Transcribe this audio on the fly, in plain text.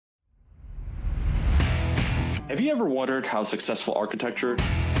Have you ever wondered how successful architecture,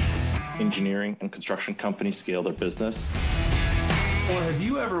 engineering, and construction companies scale their business? Or have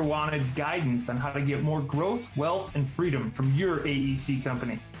you ever wanted guidance on how to get more growth, wealth, and freedom from your AEC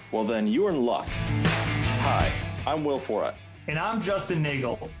company? Well, then you are in luck. Hi, I'm Will Forat. And I'm Justin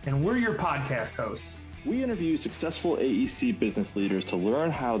Nagel, and we're your podcast hosts. We interview successful AEC business leaders to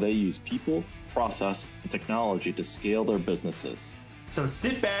learn how they use people, process, and technology to scale their businesses. So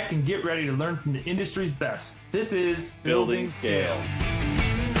sit back and get ready to learn from the industry's best. This is Building Scale.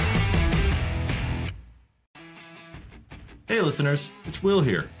 Hey listeners, it's Will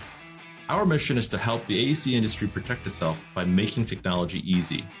here. Our mission is to help the AEC industry protect itself by making technology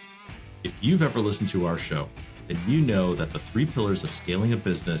easy. If you've ever listened to our show, then you know that the three pillars of scaling a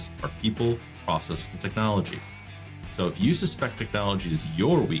business are people, process, and technology. So if you suspect technology is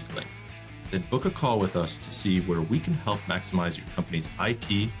your weak link, then book a call with us to see where we can help maximize your company's IT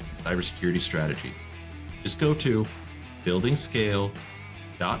and cybersecurity strategy. Just go to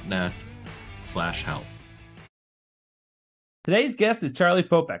buildingscale.net/help. Today's guest is Charlie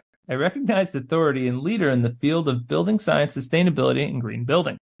Popeck, a recognized authority and leader in the field of building science, sustainability, and green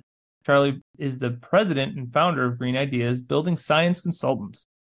building. Charlie is the president and founder of Green Ideas Building Science Consultants.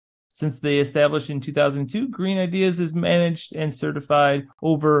 Since they established in 2002, Green Ideas has managed and certified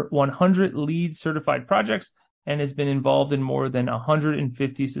over 100 LEED certified projects and has been involved in more than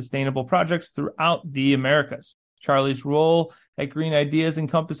 150 sustainable projects throughout the Americas. Charlie's role at Green Ideas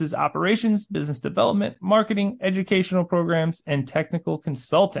encompasses operations, business development, marketing, educational programs, and technical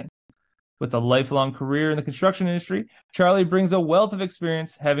consulting. With a lifelong career in the construction industry, Charlie brings a wealth of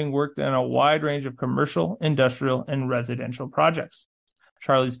experience, having worked on a wide range of commercial, industrial, and residential projects.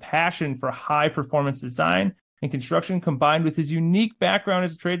 Charlie's passion for high-performance design and construction, combined with his unique background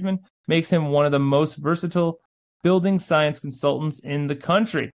as a tradesman, makes him one of the most versatile building science consultants in the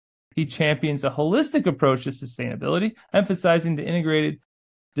country. He champions a holistic approach to sustainability, emphasizing the integrated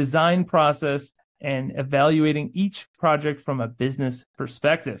design process and evaluating each project from a business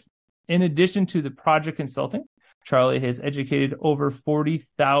perspective. In addition to the project consulting, Charlie has educated over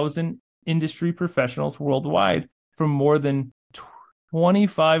 40,000 industry professionals worldwide from more than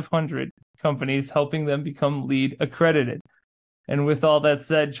 2,500 companies, helping them become LEED accredited. And with all that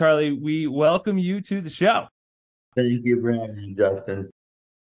said, Charlie, we welcome you to the show. Thank you for having me, Justin.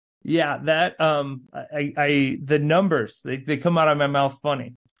 Yeah, that the numbers they come out of my mouth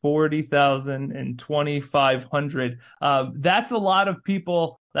funny. 40,000 and 2,500. That's a lot of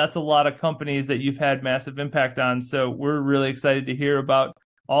people. That's a lot of companies that you've had massive impact on. So we're really excited to hear about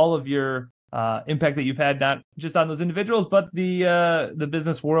all of your impact that you've had, not just on those individuals, but the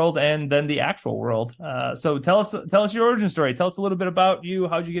business world and then the actual world. So tell us your origin story. Tell us a little bit about you.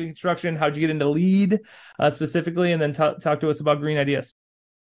 How'd you get into construction? How'd you get into LEED specifically? And then talk to us about Green Ideas.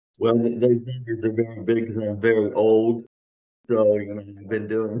 Well, those numbers are very big because I'm very old. So, I've been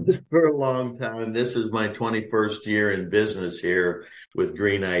doing this for a long time. This is my 21st year in business here with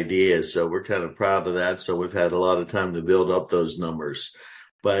Green Ideas. So we're kind of proud of that. So we've had a lot of time to build up those numbers.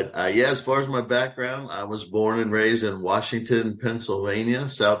 But as far as my background, I was born and raised in Washington, Pennsylvania,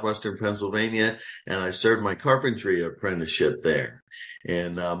 southwestern Pennsylvania, and I served my carpentry apprenticeship there.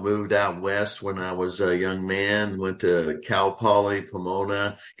 And moved out west when I was a young man, went to Cal Poly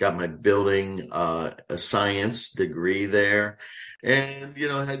Pomona, got my building science degree there. And,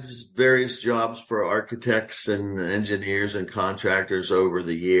 had various jobs for architects and engineers and contractors over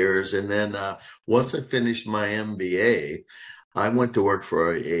the years. And then once I finished my MBA, I went to work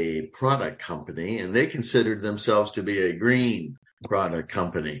for a product company, and they considered themselves to be a green product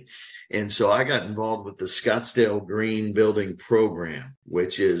company. And so I got involved with the Scottsdale Green Building Program,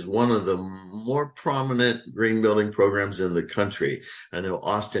 which is one of the more prominent green building programs in the country. I know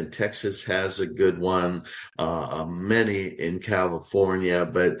Austin, Texas has a good one, many in California,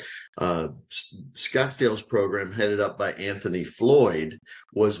 but Scottsdale's program, headed up by Anthony Floyd,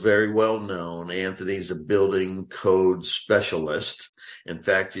 was very well known. Anthony's a building code specialist. In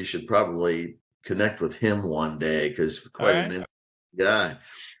fact, you should probably connect with him one day because quite an interesting guy.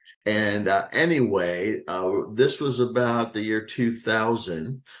 And anyway, this was about the year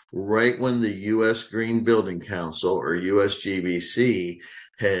 2000, right when the U.S. Green Building Council, or USGBC,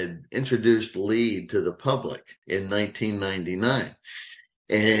 had introduced LEED to the public in 1999.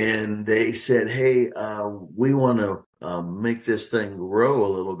 And they said, hey, we want to make this thing grow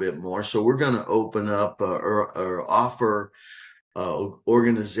a little bit more. So we're going to open up or offer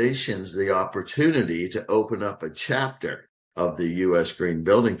organizations the opportunity to open up a chapter of the U.S. Green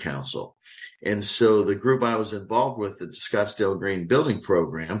Building Council. And so the group I was involved with, the Scottsdale Green Building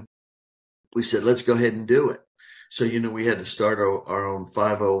Program, we said, let's go ahead and do it. So, we had to start our own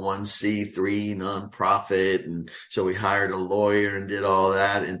 501c3 nonprofit. And so we hired a lawyer and did all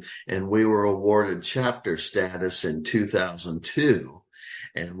that. And we were awarded chapter status in 2002.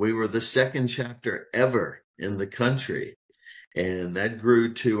 And we were the second chapter ever in the country. And that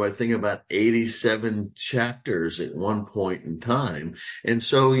grew to, I think, about 87 chapters at one point in time. And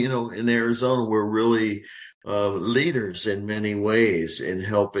so, in Arizona, we're really leaders in many ways in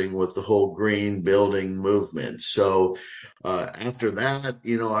helping with the whole green building movement. So after that,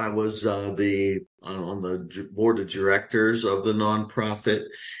 I was on the board of directors of the nonprofit,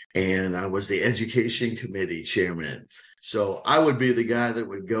 and I was the education committee chairman. So I would be the guy that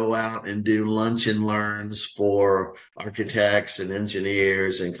would go out and do lunch and learns for architects and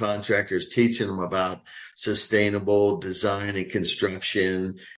engineers and contractors, teaching them about sustainable design and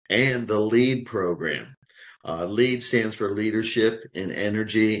construction and the LEED program. LEED stands for Leadership in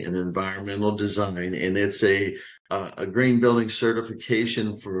Energy and Environmental Design, and it's a green building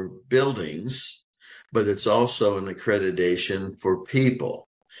certification for buildings, but it's also an accreditation for people.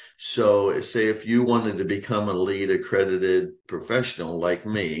 So say if you wanted to become a LEED accredited professional like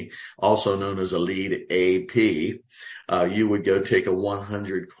me, also known as a LEED AP, you would go take a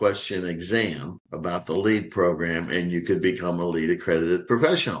 100-question exam about the LEED program, and you could become a LEED accredited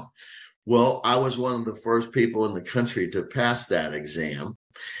professional. Well, I was one of the first people in the country to pass that exam.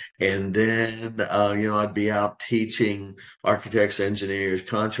 And then, I'd be out teaching architects, engineers,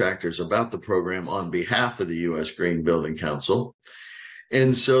 contractors about the program on behalf of the U.S. Green Building Council.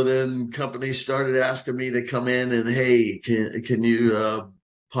 And so then companies started asking me to come in and, hey, can you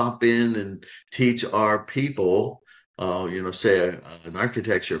pop in and teach our people, say an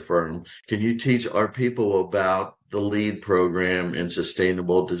architecture firm, can you teach our people about the LEED program in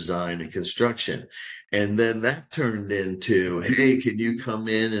sustainable design and construction? And then that turned into, hey, can you come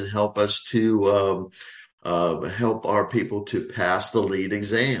in and help us to help our people to pass the LEED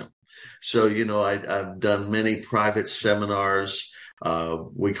exam? So, I've done many private seminars.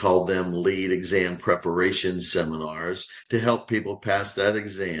 We call them LEED exam preparation seminars to help people pass that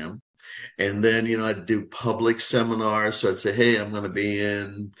exam. And then, I'd do public seminars. So I'd say, hey, I'm going to be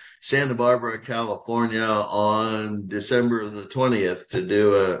in Santa Barbara, California on December the 20th to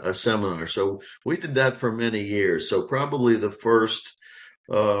do a seminar. So we did that for many years. So probably the first,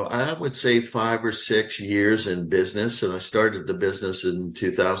 I would say 5 or 6 years in business. And I started the business in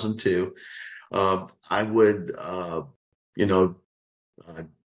 2002. I would,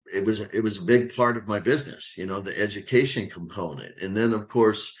 it was a big part of my business, the education component. And then, of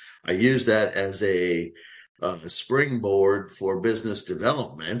course, I used that as a springboard for business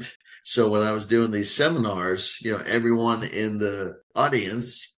development. So when I was doing these seminars, everyone in the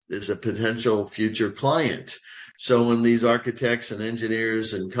audience is a potential future client. So when these architects and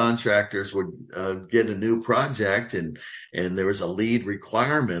engineers and contractors would get a new project and there was a LEED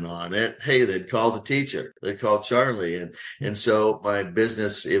requirement on it, hey, they'd call the teacher. They'd call Charlie. And so my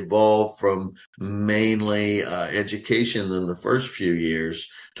business evolved from mainly education in the first few years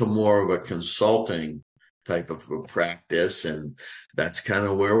to more of a consulting type of practice. And that's kind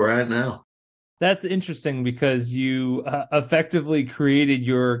of where we're at now. That's interesting because you effectively created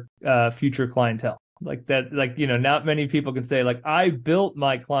your future clientele. Like that, not many people can say, like, I built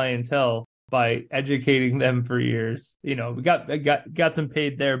my clientele by educating them for years. We got some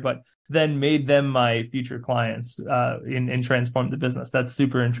paid there, but then made them my future clients and transformed the business. That's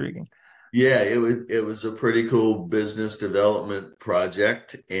super intriguing. Yeah, it was a pretty cool business development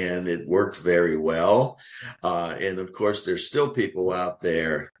project, and it worked very well. And of course, there's still people out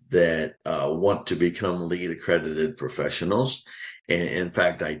there that want to become LEED accredited professionals. And in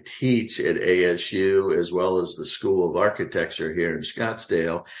fact, I teach at ASU as well as the School of Architecture here in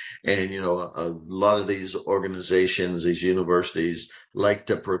Scottsdale. And, a lot of these organizations, these universities like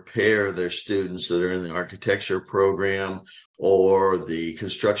to prepare their students that are in the architecture program or the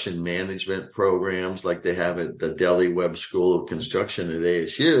construction management programs like they have at the Delhi Webb School of Construction at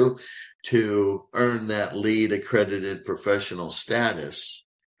ASU to earn that LEED accredited professional status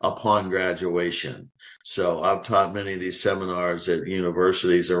upon graduation. So I've taught many of these seminars at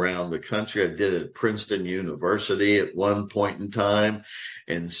universities around the country. I did it at Princeton University at one point in time.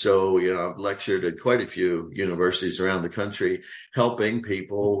 And so, I've lectured at quite a few universities around the country, helping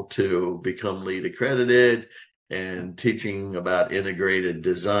people to become LEED accredited and teaching about integrated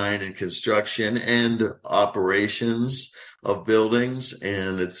design and construction and operations of buildings.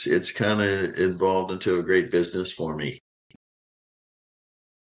 And it's kind of evolved into a great business for me.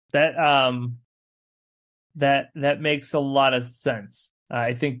 That makes a lot of sense.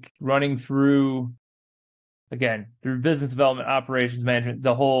 I think running through business development, operations management,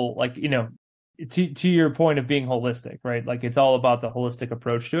 the whole, to your point of being holistic, right? Like it's all about the holistic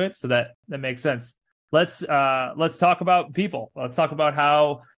approach to it. So that makes sense. Let's talk about people. Let's talk about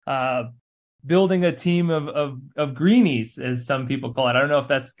how building a team of greenies, as some people call it. I don't know if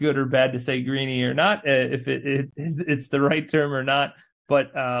that's good or bad to say greenie or not, if it's the right term or not.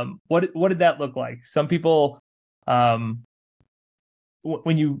 But what did that look like? Some people, when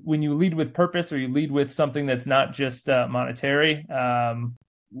you lead with purpose, or you lead with something that's not just monetary,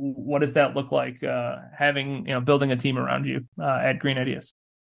 what does that look like? Having building a team around you at Green Ideas.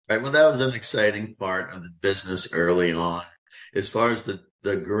 Right. Well, that was an exciting part of the business early on. As far as the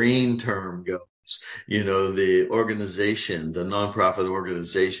green term goes, the organization, the nonprofit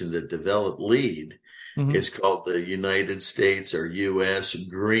organization that developed LEED, is called the United States or U.S.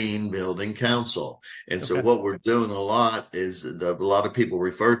 Green Building Council. And so what we're doing a lot is a lot of people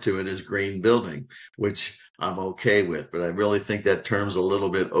refer to it as green building, which I'm okay with, but I really think that term's a little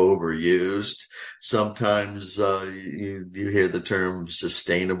bit overused. Sometimes you hear the term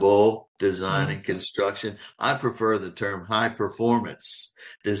sustainable design and construction. I prefer the term high performance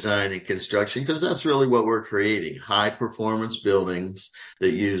design and construction, because that's really what we're creating: high performance buildings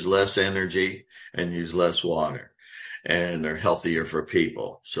that use less energy and use less water and are healthier for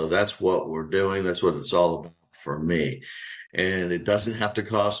people. So that's what we're doing. That's what it's all about for me. And it doesn't have to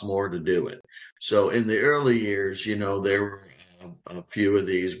cost more to do it. So in the early years, there were a few of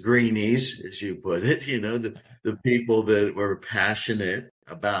these greenies, as you put it, the people that were passionate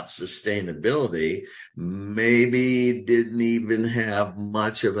about sustainability maybe didn't even have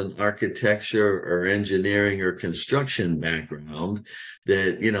much of an architecture or engineering or construction background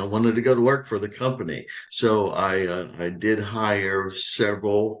that, wanted to go to work for the company. So I did hire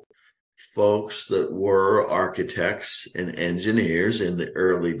several folks that were architects and engineers in the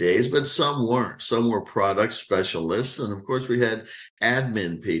early days, but some weren't. Some were product specialists. And of course, we had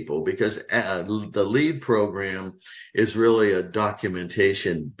admin people, because the LEED program is really a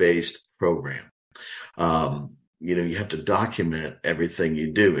documentation-based program. You have to document everything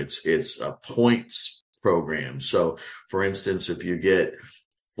you do. It's a points program. So for instance, if you get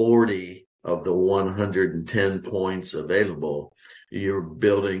 40 of the 110 points available, your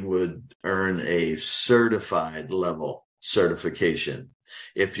building would earn a certified level certification.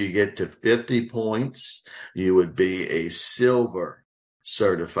 If you get to 50 points, you would be a silver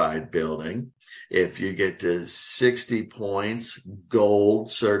certified building. If you get to 60 points,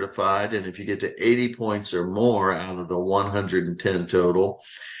 gold certified. And if you get to 80 points or more out of the 110 total,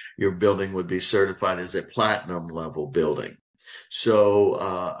 your building would be certified as a platinum level building. So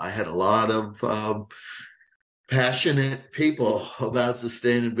I had a lot of passionate people about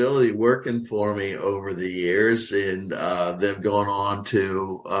sustainability working for me over the years, and they've gone on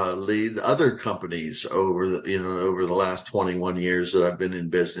to lead other companies over the last 21 years that I've been in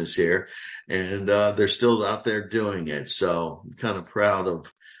business here, and they're still out there doing it. So I'm kind of proud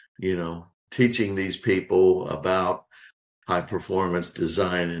of teaching these people about high performance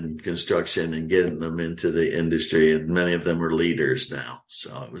design and construction and getting them into the industry, and many of them are leaders now.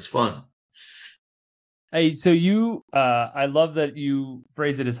 So it was fun. Hey, so I love that you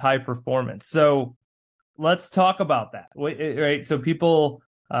phrase it as high performance. So let's talk about that, right? So people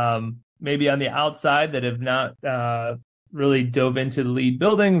maybe on the outside that have not really dove into the LEED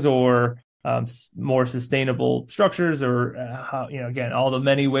buildings or more sustainable structures, or how, again, all the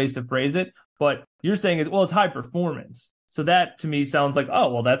many ways to phrase it. But you're saying it's high performance. So that to me sounds like,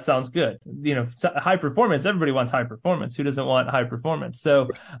 oh, well, that sounds good. High performance, everybody wants high performance. Who doesn't want high performance? So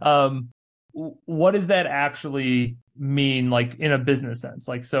what does that actually mean, like in a business sense?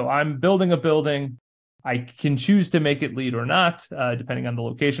 Like, so I'm building a building, I can choose to make it LEED or not, depending on the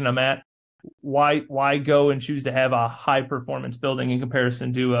location I'm at. Why go and choose to have a high performance building in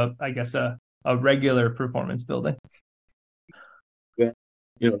comparison to a regular performance building? Well,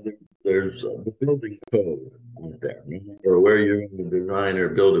 there's the building code out there, or where you're going to design or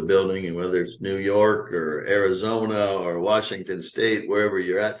build a building, and whether it's New York or Arizona or Washington State, wherever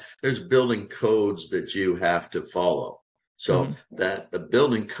you're at, there's building codes that you have to follow. So that the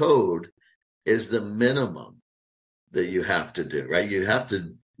building code is the minimum that you have to do, right? You have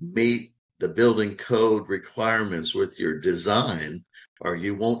to meet the building code requirements with your design, or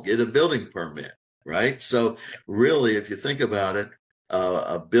you won't get a building permit, right? So really, if you think about it,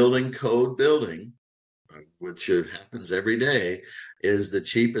 a building code building, which happens every day, is the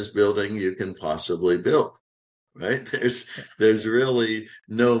cheapest building you can possibly build, right? There's really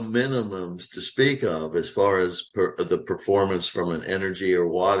no minimums to speak of as far as the performance from an energy or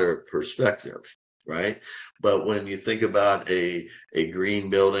water perspective, right? But when you think about a green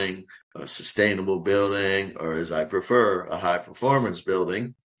building, a sustainable building, or as I prefer, a high performance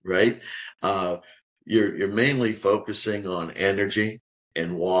building, right? You're mainly focusing on energy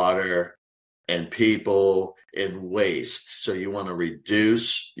and water and people and waste. So you want to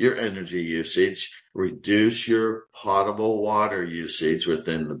reduce your energy usage, reduce your potable water usage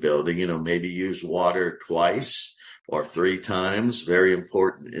within the building, maybe use water twice or 3 times, very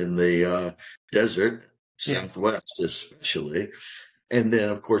important in the desert, Southwest especially. And then,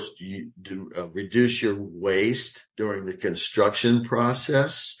 of course, you do reduce your waste during the construction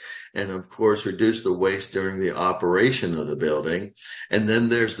process. And, of course, reduce the waste during the operation of the building. And then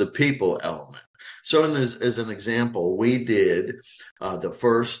there's the people element. So as an example, we did the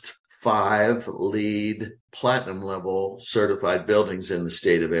first 5 LEED platinum level certified buildings in the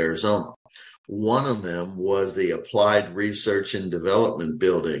state of Arizona. One of them was the Applied Research and Development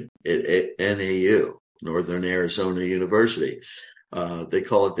Building at NAU, Northern Arizona University. They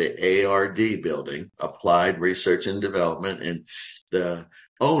call it the ARD building, Applied Research and Development. And the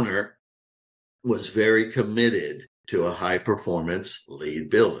owner was very committed to a high performance LEED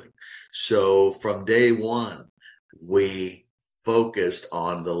building. So from day one, we focused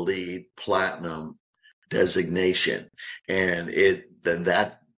on the LEED platinum designation. And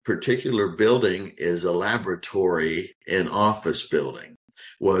that particular building is a laboratory and office building.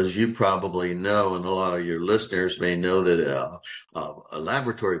 Well, as you probably know, and a lot of your listeners may know, that a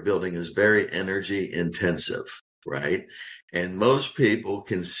laboratory building is very energy intensive, right? And most people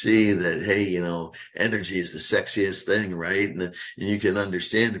can see that, hey, energy is the sexiest thing, right? And you can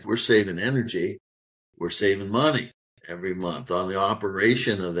understand, if we're saving energy, we're saving money every month on the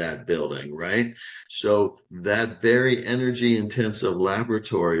operation of that building, right? So that very energy intensive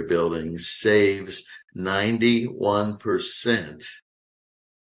laboratory building saves 91%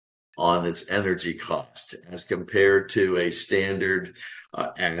 on its energy cost as compared to a standard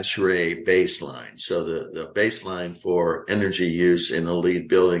ASHRAE baseline. So the baseline for energy use in a LEED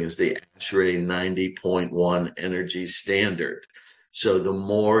building is the ASHRAE 90.1 energy standard. So the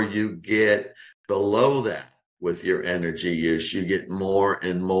more you get below that with your energy use, you get more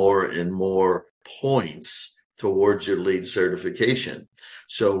and more and more points towards your LEED certification.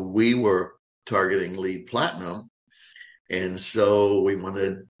 So we were targeting LEED Platinum. And so we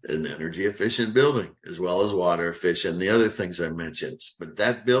wanted an energy efficient building as well as water efficient, the other things I mentioned. But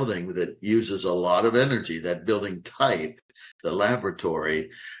that building that uses a lot of energy, that building type, the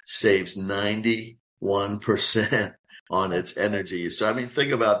laboratory, saves 91% on its energy. So,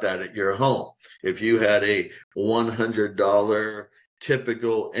 think about that at your home. If you had a $100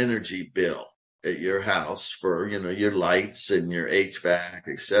 typical energy bill at your house for, your lights and your HVAC,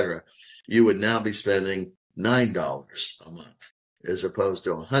 etc., you would now be spending $9 a month as opposed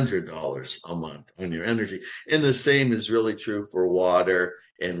to $100 a month on your energy. And the same is really true for water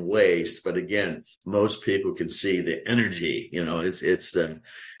and waste. But again, most people can see the energy, it's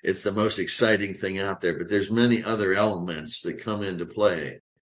the most exciting thing out there, but there's many other elements that come into play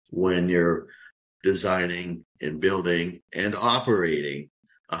when you're designing and building and operating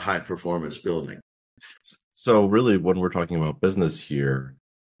a high performance building. So really, when we're talking about business here,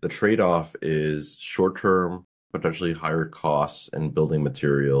 the trade-off is short-term, potentially higher costs in building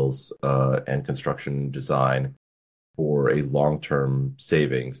materials and construction design for a long-term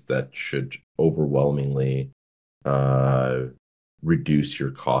savings that should overwhelmingly reduce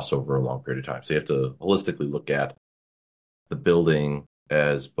your costs over a long period of time. So you have to holistically look at the building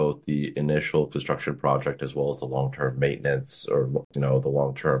as both the initial construction project as well as the long-term maintenance, or the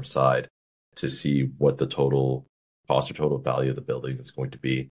long-term side, to see what the total cost or total value of the building is going to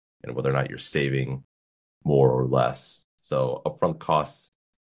be and whether or not you're saving more or less. So upfront costs,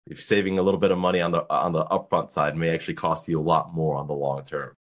 if you're saving a little bit of money on the upfront side, may actually cost you a lot more on the long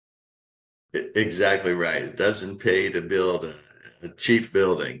term. Exactly right. It doesn't pay to build a cheap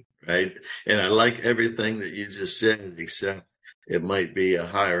building, right? And I like everything that you just said, except it might be a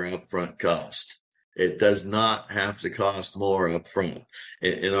higher upfront cost. It does not have to cost more upfront.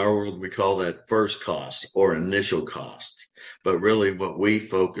 In our world, we call that first cost or initial cost. But really what we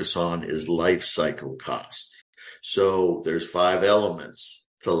focus on is life cycle cost. So there's 5 elements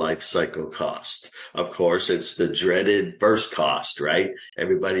to life cycle cost. Of course, it's the dreaded first cost, right?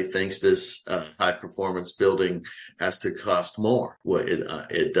 Everybody thinks this high performance building has to cost more. Well,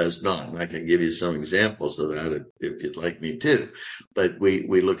 it does not. And I can give you some examples of that if you'd like me to. But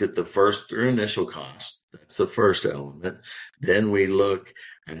we look at the first or initial cost. That's the first element. Then we look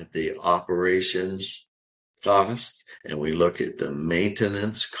at the operations cost, and we look at the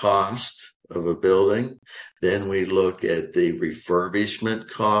maintenance cost of a building. Then we look at the refurbishment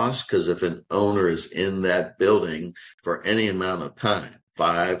cost, because if an owner is in that building for any amount of time,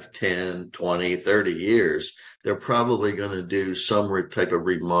 5, 10, 20, 30 years, they're probably going to do some type of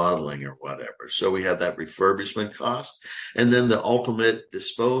remodeling or whatever. So we have that refurbishment cost, and then the ultimate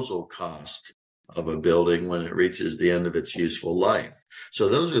disposal cost of a building when it reaches the end of its useful life. So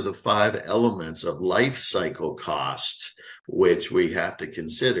those are the 5 elements of life cycle cost, which we have to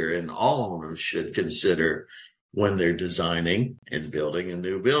consider, and all owners should consider when they're designing and building a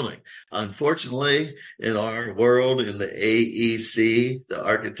new building. Unfortunately, in our world, in the AEC, the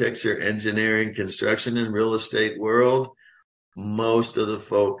architecture, engineering, construction, and real estate world, most of the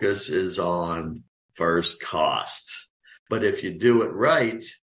focus is on first costs. But if you do it right,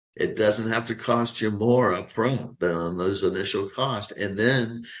 it doesn't have to cost you more up front than on those initial costs. And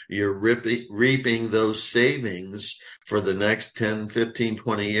then you're reaping those savings for the next 10, 15,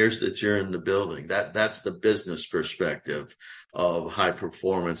 20 years that you're in the building. That's the business perspective of high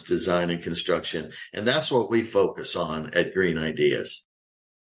performance design and construction. And that's what we focus on at Green Ideas.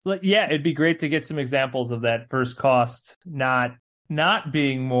 Yeah, it'd be great to get some examples of that first cost not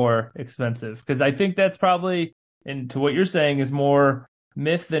being more expensive, because I think that's probably, and to what you're saying, is more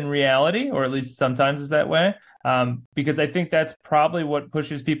myth than reality, or at least sometimes is that way. Because I think that's probably what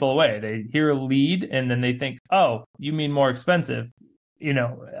pushes people away. They hear LEED and then they think, oh, you mean more expensive.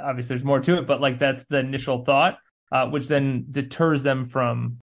 Obviously there's more to it, but like that's the initial thought, which then deters them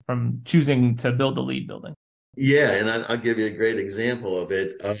from choosing to build a LEED building. Yeah, and I'll give you a great example of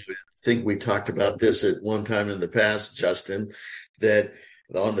it. I think we talked about this at one time in the past, Justin, that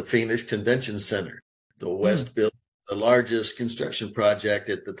on the Phoenix Convention Center, the West building, the largest construction project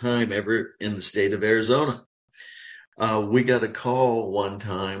at the time ever in the state of Arizona. We got a call one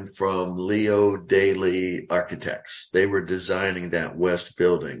time from Leo Daly Architects. They were designing that West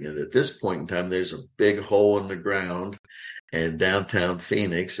building. And at this point in time, there's a big hole in the ground in downtown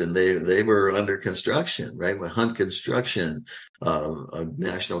Phoenix, and they were under construction, right? With Hunt Construction, a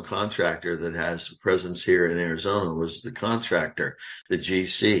national contractor that has a presence here in Arizona, was the contractor, the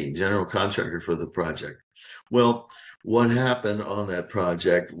GC, general contractor for the project. Well, what happened on that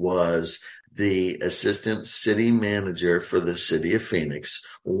project was the assistant city manager for the city of Phoenix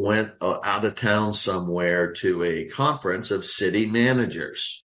went out of town somewhere to a conference of city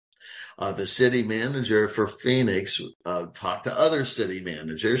managers. The city manager for Phoenix talked to other city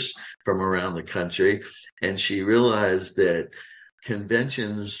managers from around the country, and she realized that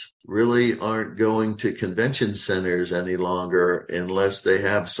conventions really aren't going to convention centers any longer unless they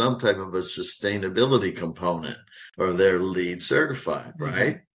have some type of a sustainability component or they're LEED certified,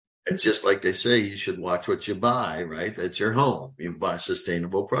 right? It's just like they say, you should watch what you buy, right? At your home, you buy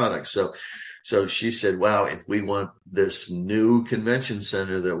sustainable products. So she said, wow, if we want this new convention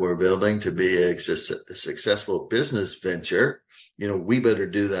center that we're building to be a successful business venture, we better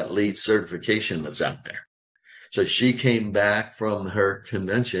do that LEED certification that's out there. So she came back from her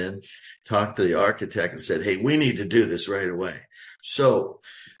convention, talked to the architect and said, hey, we need to do this right away. So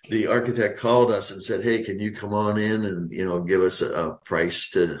the architect called us and said, hey, can you come on in and, give us a price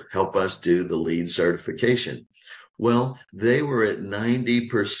to help us do the LEED certification? Well, they were at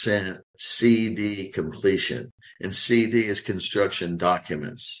 90% CD completion, and CD is construction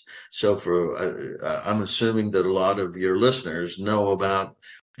documents. So I'm assuming that a lot of your listeners know about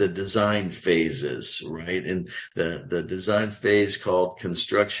the design phases, right? And the design phase called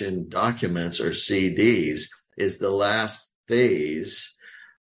construction documents, or CDs, is the last phase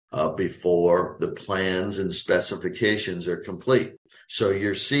before the plans and specifications are complete. So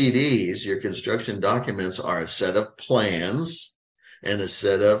your CDs, your construction documents, are a set of plans and a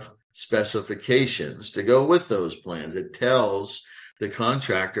set of specifications to go with those plans. It tells the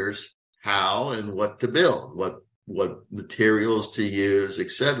contractors how and what to build, what materials to use,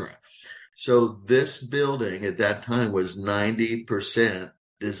 etc. So this building at that time was 90%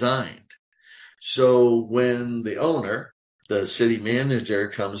 designed. So when the owner, the city manager,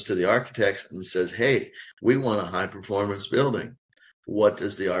 comes to the architect and says, hey, we want a high performance building, what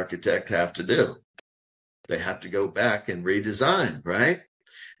does the architect have to do? They have to go back and redesign, right?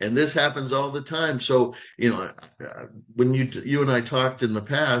 And this happens all the time. So, when you and I talked in the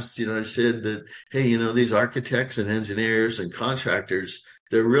past, I said that, hey, these architects and engineers and contractors,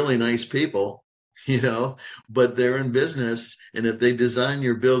 they're really nice people, but they're in business. And if they design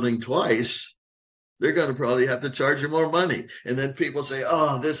your building twice, they're going to probably have to charge you more money. And then people say,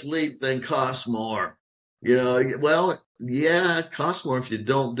 oh, this LEED thing costs more. Well, yeah, it costs more if you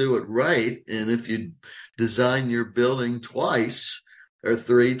don't do it right. And if you design your building twice or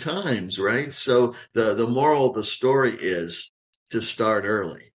 3 times, right? So the moral of the story is to start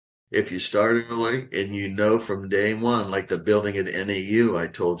early. If you start early and from day one, like the building at NAU I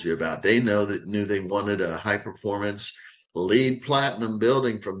told you about, they knew they wanted a high performance LEED Platinum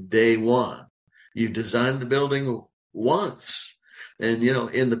building from day one. You designed the building once. And,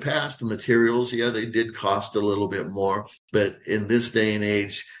 in the past, the materials, they did cost a little bit more, but in this day and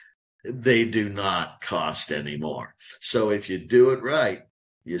age, they do not cost anymore. So if you do it right,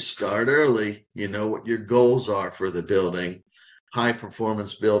 you start early, you know what your goals are for the building. High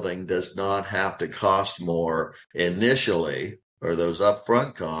performance building does not have to cost more initially, or those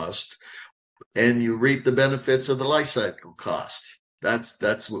upfront costs, and you reap the benefits of the life cycle cost.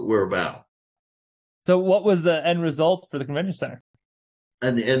 That's what we're about. So what was the end result for the convention center?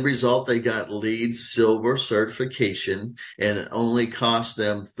 And the end result, they got LEED Silver certification, and it only cost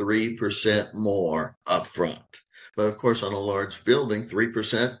them 3% more upfront. But of course, on a large building,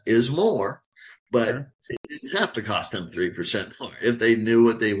 3% is more, but sure, it didn't have to cost them 3% more if they knew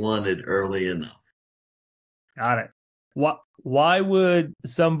what they wanted early enough. Got it. Why would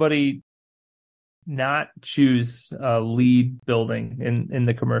somebody not choose a LEED building in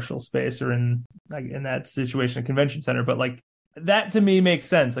the commercial space or in that situation, a convention center? But that to me makes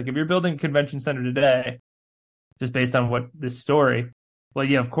sense. If you're building a convention center today, just based on what this story, well,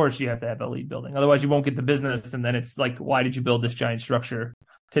 yeah, of course you have to have a LEED building. Otherwise you won't get the business. And then it's why did you build this giant structure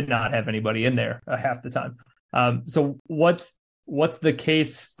to not have anybody in there half the time? So what's the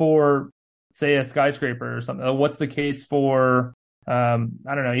case for, say, a skyscraper or something? What's the case for, I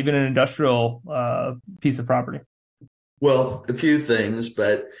don't know, even an industrial piece of property? Well, a few things,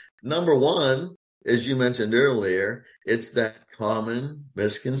 but number one, as you mentioned earlier, it's that common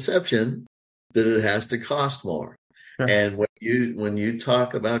misconception that it has to cost more. Sure. And when you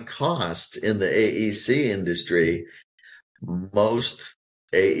talk about costs in the AEC industry, most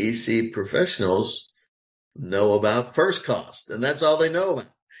AEC professionals know about first cost, and that's all they know about.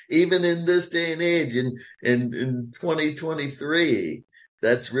 Even in this day and age, in 2023,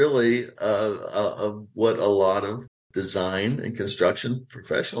 that's really what a lot of design and construction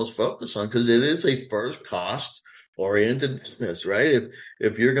professionals focus on, because it is a first cost oriented business, right?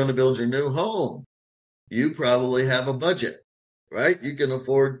 If you're going to build your new home, you probably have a budget, right? You can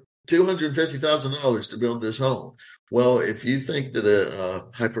afford $250,000 to build this home. Well, if you think that a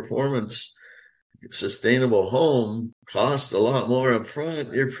high performance sustainable home costs a lot more up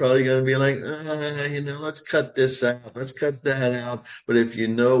front, you're probably going to be like, let's cut this out, let's cut that out. But if you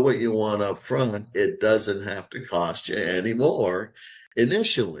know what you want up front, it doesn't have to cost you any more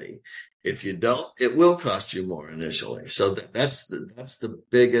initially. If you don't, it will cost you more initially. So that's the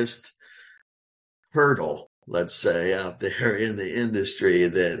biggest hurdle, let's say, out there in the industry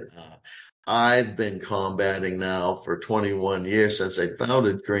that I've been combating now for 21 years since I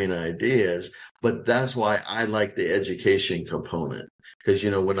founded Green Ideas. But that's why I like the education component. Because,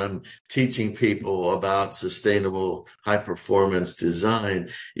 when I'm teaching people about sustainable high performance design,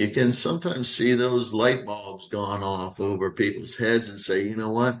 you can sometimes see those light bulbs gone off over people's heads and say, you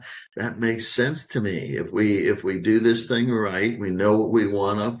know what, that makes sense to me. If we do this thing right, we know what we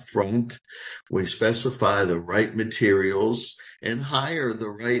want up front, we specify the right materials and hire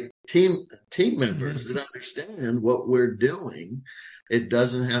the right team members that understand what we're doing, it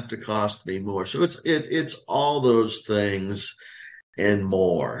doesn't have to cost me more. So it's all those things and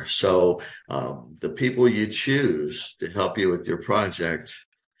more. So the people you choose to help you with your project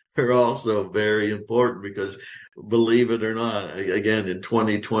are also very important, because believe it or not, again, in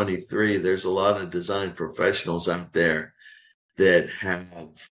 2023, there's a lot of design professionals out there that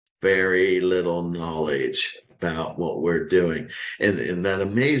have very little knowledge about what we're doing. And that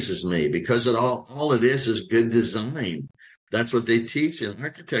amazes me, because all it is good design. That's what they teach in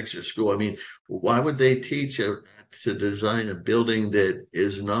architecture school. I mean, why would they teach to design a building that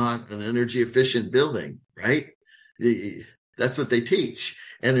is not an energy efficient building, right? That's what they teach,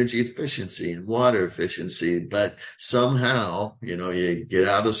 energy efficiency and water efficiency. But somehow, you get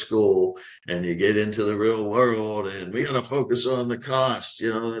out of school and you get into the real world, and we got to focus on the cost,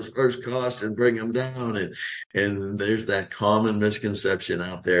 the first cost, and bring them down. And there's that common misconception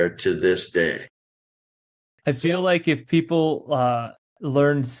out there to this day. I feel like if people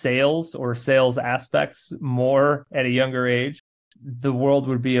learned sales or sales aspects more at a younger age, the world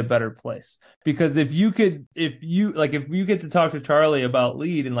would be a better place. Because if you get to talk to Charlie about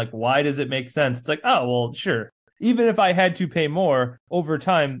LEED and why does it make sense? It's oh, well, sure. Even if I had to pay more over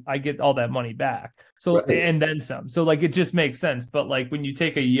time, I get all that money back. So, right. And then some. So it just makes sense. But when you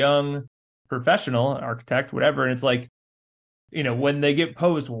take a young professional, an architect, whatever, and it's when they get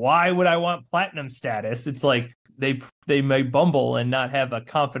posed, why would I want platinum status? It's they may bumble and not have a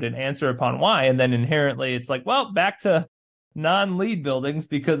confident answer upon why. And then inherently it's well, back to non-LEED buildings,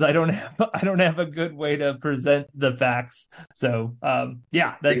 because I don't have a good way to present the facts. So,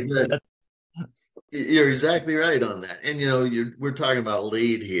 yeah, that's You're exactly right on that. And, we're talking about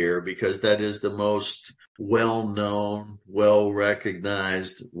LEED here because that is the most well-known,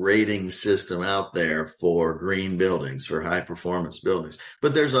 well-recognized rating system out there for green buildings, for high-performance buildings.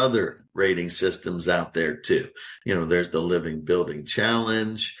 But there's other rating systems out there too. There's the Living Building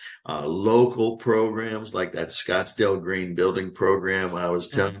Challenge, local programs like that Scottsdale Green Building Program I was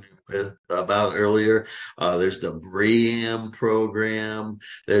telling you about earlier. There's the BREEAM program.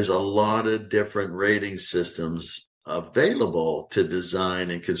 There's a lot of different rating systems available to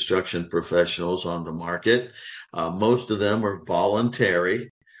design and construction professionals on the market. Most of them are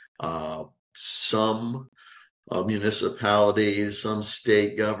voluntary. Some municipalities, some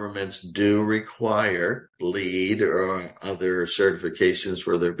state governments do require LEED or other certifications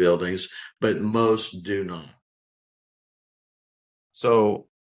for their buildings, but most do not. So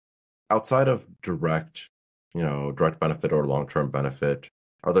outside of direct benefit or long-term benefit,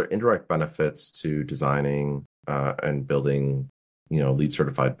 are there indirect benefits to designing and building, LEED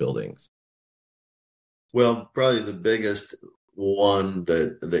certified buildings? Well, probably the biggest one,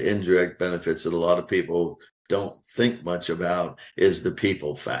 that the indirect benefits that a lot of people don't think much about, is the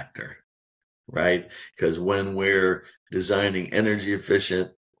people factor, right? Because when we're designing energy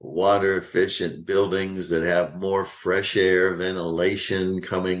efficient, water efficient buildings that have more fresh air ventilation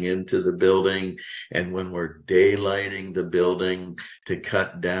coming into the building, and when we're daylighting the building to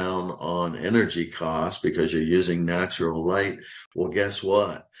cut down on energy costs because you're using natural light, well, guess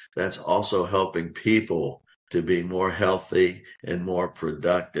what? That's also helping people to be more healthy and more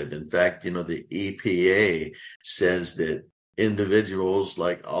productive. In fact, the EPA says that individuals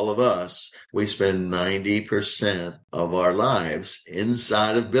like all of us, we spend 90% of our lives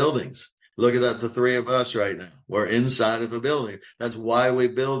inside of buildings. Look at the three of us right now. We're inside of a building. That's why we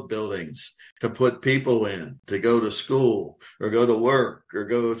build buildings, to put people in, to go to school or go to work or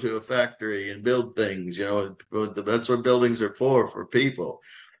go to a factory and build things. That's what buildings are for people.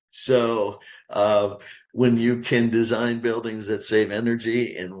 So when you can design buildings that save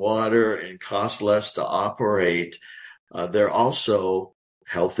energy and water and cost less to operate, they're also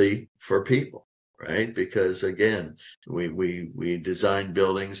healthy for people, right? Because again, we design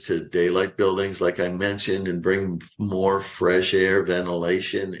buildings to daylight buildings, like I mentioned, and bring more fresh air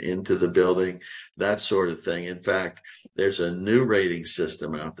ventilation into the building, that sort of thing. In fact, there's a new rating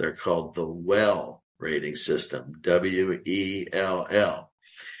system out there called the WELL rating system, WELL.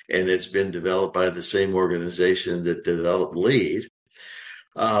 And it's been developed by the same organization that developed LEED.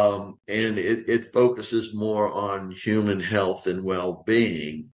 And it focuses more on human health and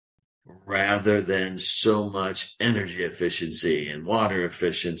well-being rather than so much energy efficiency and water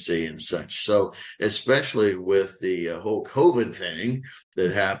efficiency and such. So especially with the whole COVID thing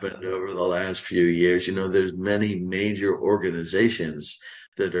that happened over the last few years, there's many major organizations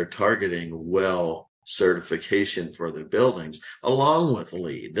that are targeting WELL certification for their buildings along with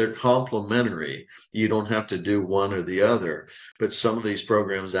LEED. They're complementary. You don't have to do one or the other. But some of these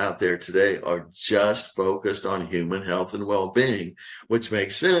programs out there today are just focused on human health and well-being, which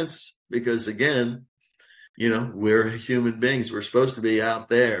makes sense because, again, we're human beings. We're supposed to be out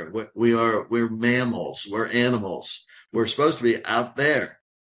there. We're mammals. We're animals. We're supposed to be out there.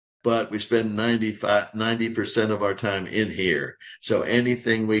 But we spend 90% of our time in here. So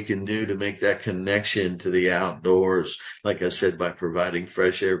anything we can do to make that connection to the outdoors, like I said, by providing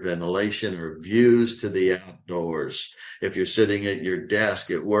fresh air ventilation or views to the outdoors. If you're sitting at your desk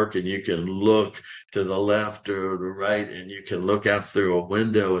at work and you can look to the left or the right and you can look out through a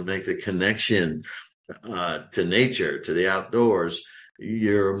window and make the connection to nature, to the outdoors,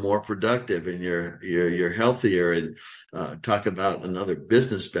 you're more productive and you're healthier. And talk about another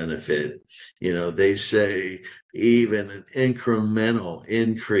business benefit. They say even an incremental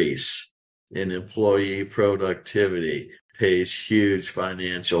increase in employee productivity pays huge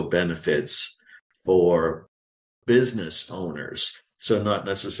financial benefits for business owners. So not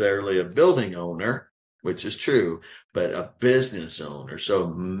necessarily a building owner, which is true, but a business owner. So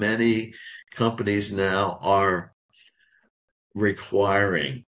many companies now are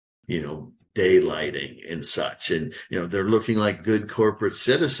requiring, daylighting and such. And, they're looking like good corporate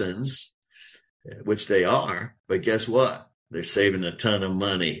citizens, which they are. But guess what? They're saving a ton of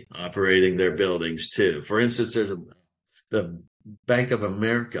money operating their buildings too. For instance, the Bank of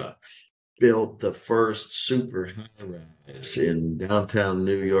America built the first super high-rise in downtown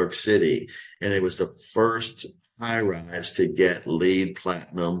New York City. And it was the first high-rise to get LEED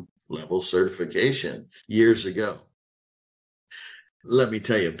Platinum level certification years ago. Let me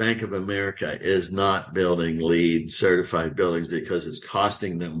tell you, Bank of America is not building LEED certified buildings because it's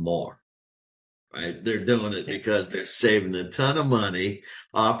costing them more. right? They're doing it because they're saving a ton of money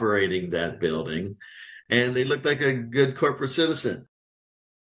operating that building, and they look like a good corporate citizen.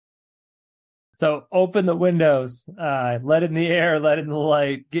 So open the windows, let in the air, let in the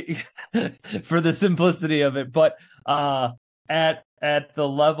light, for the simplicity of it. But at the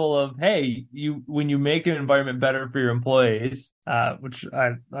level of, hey, when you make an environment better for your employees, which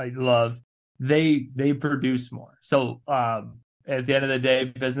I love, they produce more. So at the end of the day,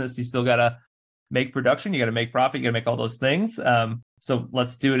 business, you still gotta make production, you gotta make profit, you gotta make all those things. So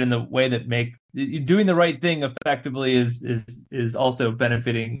let's do it in the way that doing the right thing effectively is also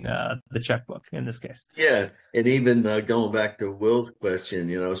benefiting the checkbook in this case. Yeah, and even going back to Will's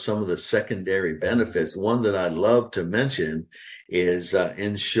question, some of the secondary benefits. One that I love to mention is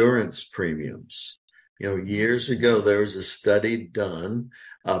insurance premiums. Years ago there was a study done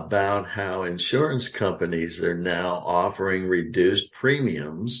about how insurance companies are now offering reduced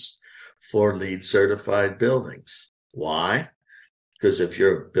premiums for LEED certified buildings. Why? Because if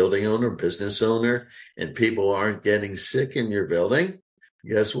you're a building owner, business owner, and people aren't getting sick in your building,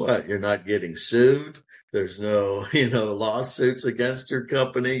 guess what? You're not getting sued. There's no, lawsuits against your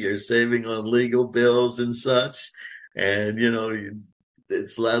company. You're saving on legal bills and such. And,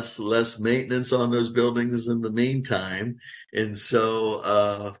 it's less maintenance on those buildings in the meantime. And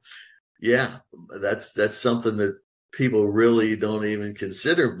so, that's something that people really don't even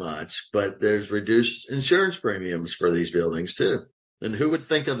consider much, but there's reduced insurance premiums for these buildings too. And who would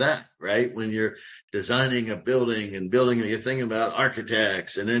think of that, right? When you're designing a building and you're thinking about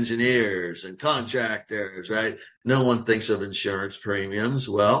architects and engineers and contractors, right? No one thinks of insurance premiums.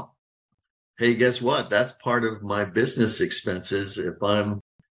 Well, hey, guess what? That's part of my business expenses if I'm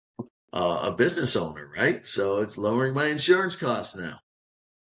a business owner, right? So it's lowering my insurance costs now.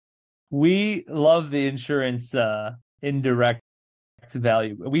 We love the insurance indirect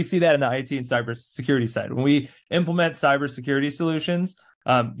value. We see that in the IT and cybersecurity side. When we implement cybersecurity solutions,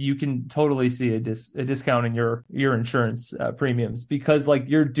 you can totally see a discount in your insurance premiums, because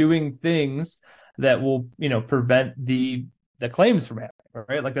you're doing things that will prevent the claims from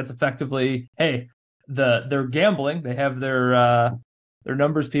happening, right? That's effectively, hey, they're gambling. They have their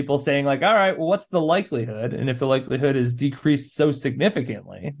numbers people saying all right, well, what's the likelihood? And if the likelihood is decreased so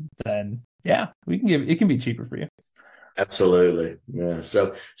significantly, then yeah, it can be cheaper for you. Absolutely. Yeah.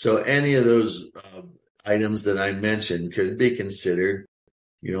 So any of those items that I mentioned could be considered,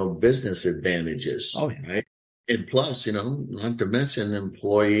 business advantages. Oh, yeah. Right. And plus, not to mention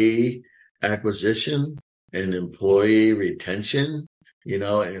employee acquisition and employee retention,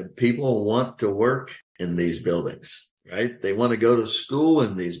 and people want to work in these buildings, right? They want to go to school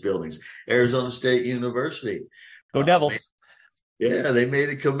in these buildings. Arizona State University. Go Devils. Yeah, they made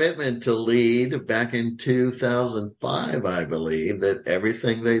a commitment to LEED back in 2005, I believe, that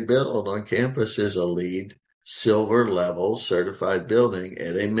everything they build on campus is a LEED silver level certified building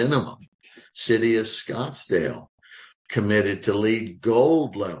at a minimum. City of Scottsdale committed to LEED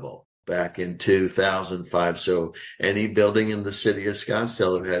gold level back in 2005. So any building in the city of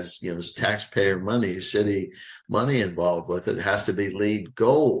Scottsdale that has, taxpayer money, city money involved with it, has to be LEED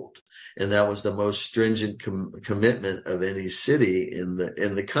gold. And that was the most stringent commitment of any city in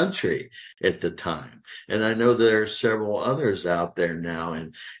the country at the time. And I know there are several others out there now.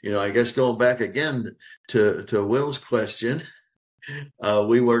 And, I guess going back again to Will's question,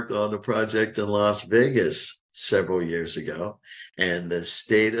 we worked on a project in Las Vegas several years ago, and the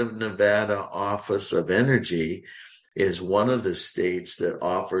state of Nevada Office of Energy is one of the states that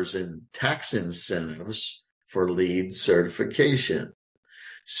offers tax incentives for LEED certification.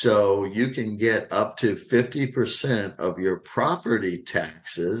 So you can get up to 50% of your property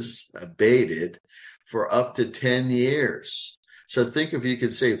taxes abated for up to 10 years. So think if you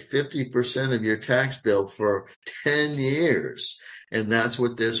could save 50% of your tax bill for 10 years. And that's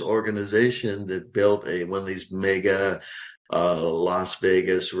what this organization that built one of these mega Las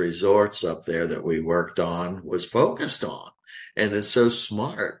Vegas resorts up there that we worked on was focused on. And it's so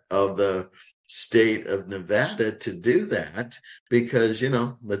smart of the state of Nevada to do that, because,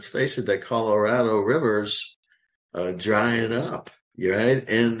 let's face it, that Colorado River's drying up, right?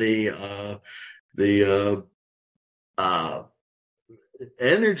 And the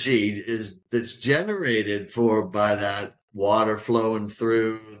energy that's generated by that water flowing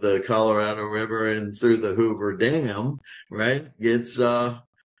through the Colorado River and through the Hoover Dam, right? Is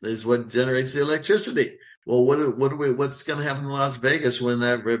what generates the electricity. Well, what's going to happen in Las Vegas when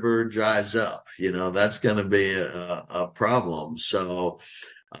that river dries up? That's going to be a problem. So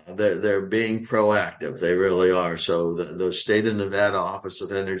they're being proactive. They really are. So the state of Nevada Office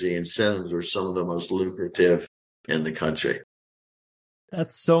of Energy incentives are some of the most lucrative in the country.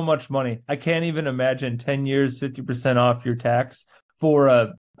 That's so much money. I can't even imagine 10 years, 50% off your tax for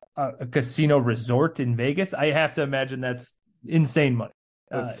a casino resort in Vegas. I have to imagine that's insane money.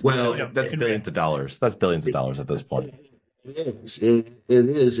 That's Well, billions of dollars. That's billions of dollars at this point. It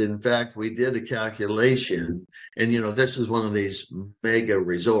is. In fact, we did a calculation, and this is one of these mega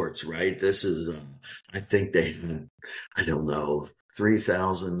resorts, right? This is, I think they had, I don't know,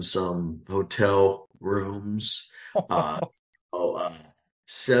 3,000 some hotel rooms, uh,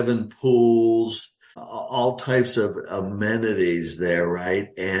 7 pools, all types of amenities there, right?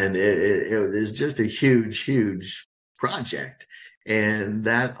 And it is just a huge, huge project. And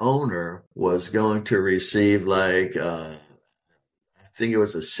that owner was going to receive I think it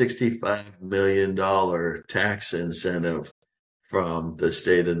was a $65 million tax incentive from the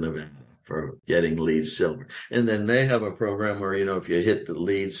state of Nevada for getting LEED Silver. And then they have a program where, if you hit the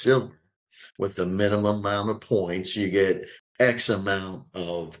LEED Silver with the minimum amount of points, you get X amount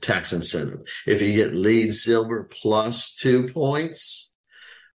of tax incentive. If you get LEED Silver plus 2 points,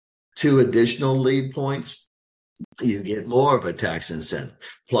 2 additional LEED points, you get more of a tax incentive.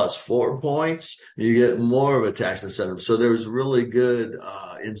 Plus 4 points, you get more of a tax incentive. So there's really good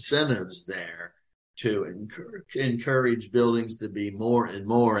incentives there to encourage buildings to be more and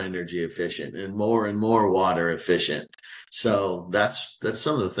more energy efficient and more water efficient. So that's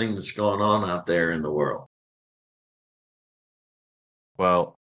some of the things that's going on out there in the world.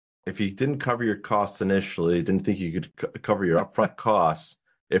 Well, if you didn't cover your costs initially, didn't think you could cover your upfront costs,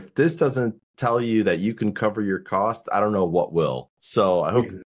 if this doesn't tell you that you can cover your cost, I don't know what will. So I hope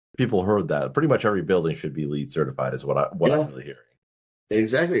people heard that. Pretty much every building should be LEED certified is what I'm really hearing.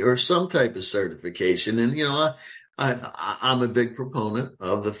 Exactly, or some type of certification. And I'm a big proponent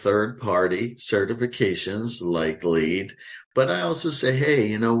of the third-party certifications like LEED, but I also say, hey,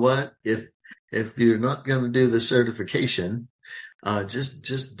 you know what? If you're not going to do the certification,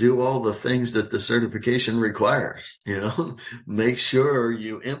 just do all the things that the certification requires. Make sure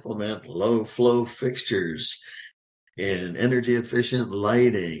you implement low flow fixtures and energy efficient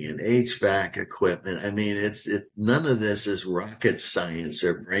lighting and HVAC equipment. I mean, it's none of this is rocket science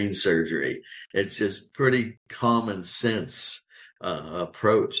or brain surgery. It's just pretty common sense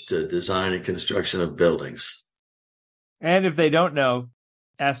approach to design and construction of buildings. And if they don't know,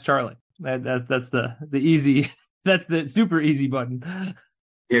 ask Charlie. That's the easy. That's the super easy button.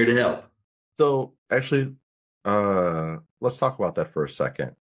 Here to help. So actually, let's talk about that for a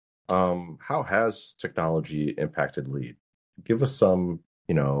second. How has technology impacted LEED? Give us some,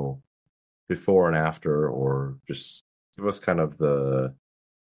 before and after, or just give us kind of the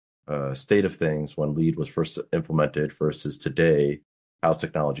state of things when LEED was first implemented versus today. How's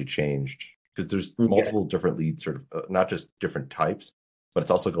technology changed? Because there's multiple different LEED not just different types, but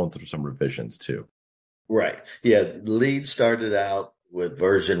it's also going through some revisions too. Right. Yeah. LEED started out with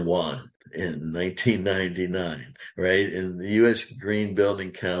version 1 in 1999, right? And the U.S. Green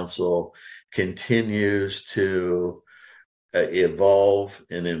Building Council continues to evolve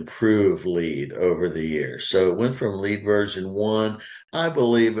and improve LEED over the years. So it went from LEED version 1, I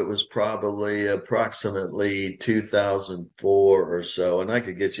believe it was probably approximately 2004 or so, and I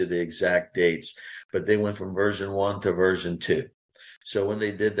could get you the exact dates, but they went from version 1 to version 2. So when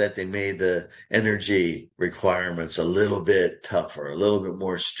they did that, they made the energy requirements a little bit tougher, a little bit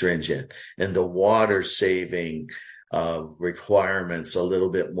more stringent, and the water saving requirements a little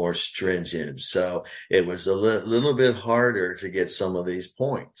bit more stringent. So it was a little bit harder to get some of these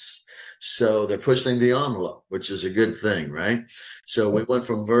points. So they're pushing the envelope, which is a good thing, right? So we went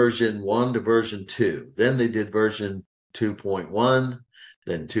from version 1 to version 2. Then they did version 2.1.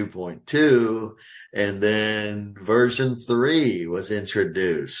 Then 2.2, and then version 3 was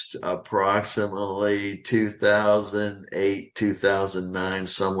introduced approximately 2008, 2009,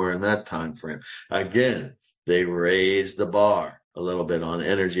 somewhere in that time frame. Again, they raised the bar a little bit on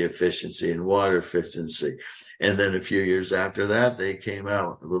energy efficiency and water efficiency. And then a few years after that, they came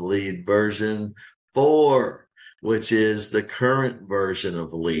out with LEED version 4, which is the current version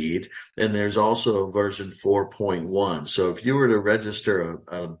of LEED. And there's also a version 4.1. So if you were to register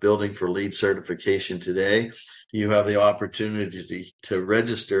a building for LEED certification today, you have the opportunity to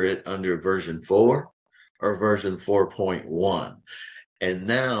register it under version 4 or version 4.1. And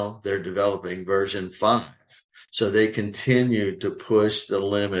now they're developing version 5. So they continue to push the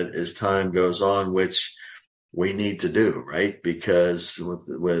limit as time goes on, which we need to do, right? Because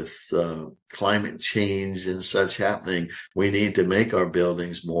with climate change and such happening, we need to make our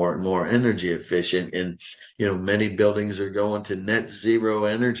buildings more and more energy efficient. And, many buildings are going to net zero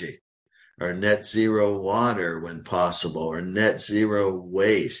energy, or net zero water when possible, or net zero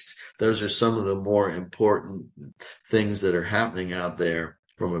waste. Those are some of the more important things that are happening out there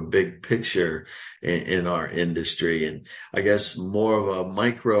from a big picture in our industry. And I guess more of a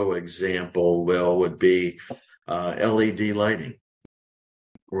micro example, would be LED lighting,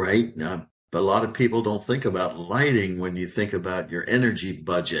 right? Now, a lot of people don't think about lighting when you think about your energy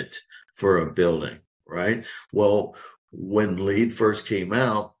budget for a building, right? Well, when LEED first came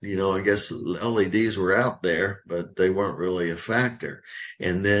out, I guess LEDs were out there, but they weren't really a factor.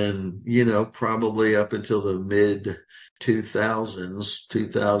 And then, probably up until the mid 2000s,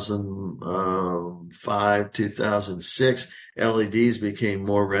 2005, 2006, LEDs became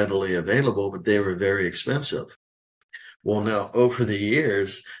more readily available, but they were very expensive. Well, now over the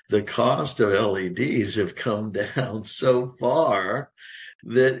years, the cost of LEDs have come down so far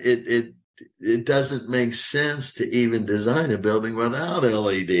that it doesn't make sense to even design a building without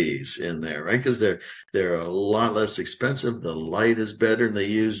LEDs in there, right? Because they're a lot less expensive. The light is better, and they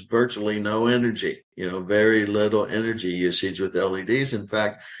use virtually no energy. Very little energy usage with LEDs. In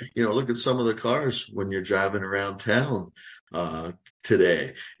fact, look at some of the cars when you're driving around town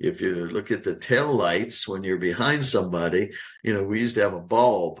today. If you look at the tail lights when you're behind somebody, we used to have a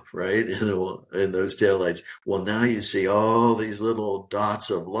bulb, right, in those tail lights. Well, now you see all these little dots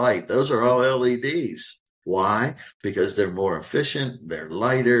of light. Those are all LEDs. Why? Because they're more efficient, they're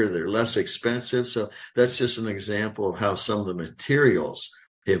lighter, they're less expensive. So that's just an example of how some of the materials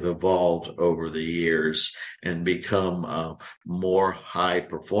have evolved over the years and become more high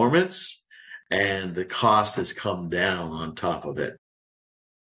performance, and the cost has come down on top of it.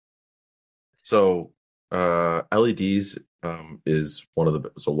 So LEDs is one of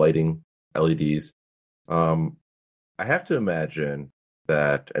so lighting LEDs. I have to imagine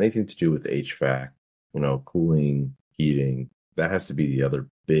that anything to do with HVAC, cooling, heating, that has to be the other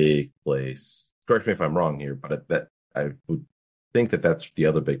big place. Correct me if I'm wrong here, but that I would think that that's the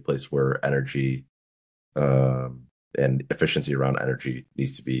other big place where energy and efficiency around energy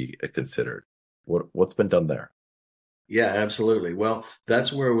needs to be considered. What's been done there? Yeah, absolutely. Well,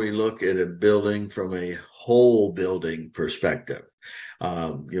 that's where we look at a building from a whole building perspective.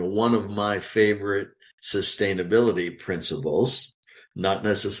 One of my favorite sustainability principles, not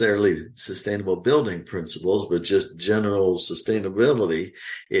necessarily sustainable building principles, but just general sustainability,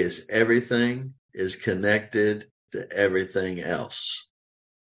 is everything is connected to everything else.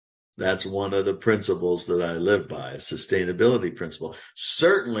 That's one of the principles that I live by, a sustainability principle.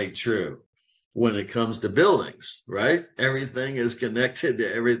 Certainly true when it comes to buildings, right? Everything is connected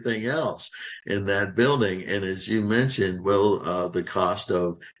to everything else in that building. And as you mentioned, the cost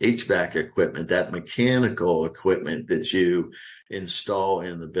of HVAC equipment, that mechanical equipment that you install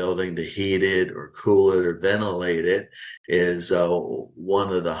in the building to heat it or cool it or ventilate it, is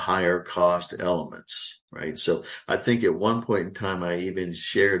one of the higher cost elements, right? So I think at one point in time, I even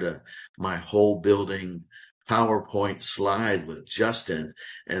shared my whole building PowerPoint slide with Justin,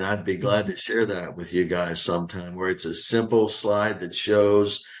 and I'd be glad to share that with you guys sometime, where it's a simple slide that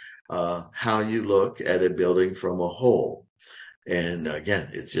shows how you look at a building from a whole. And again,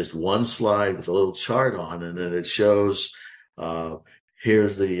 it's just one slide with a little chart on, and then it shows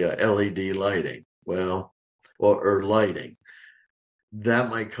here's the LED lighting. Or lighting. That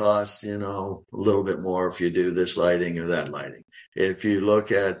might cost, a little bit more if you do this lighting or that lighting. If you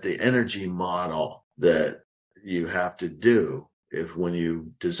look at the energy model that you have to do when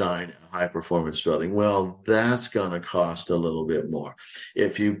you design a high performance building, that's going to cost a little bit more.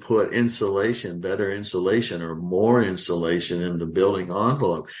 If you put insulation, better insulation or more insulation in the building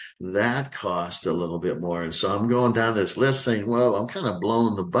envelope, that costs a little bit more. And so I'm going down this list saying, I'm kind of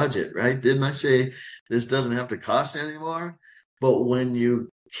blowing the budget, right? Didn't I say this doesn't have to cost anymore? But when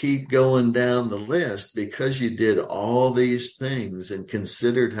you keep going down the list, because you did all these things and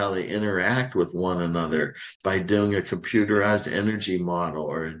considered how they interact with one another by doing a computerized energy model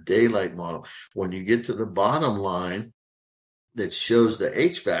or a daylight model, when you get to the bottom line that shows the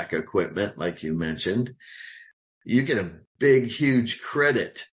HVAC equipment, like you mentioned, you get a big, huge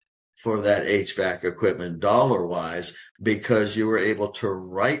credit for that HVAC equipment dollar-wise, because you were able to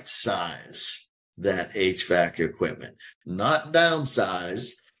right size that HVAC equipment, not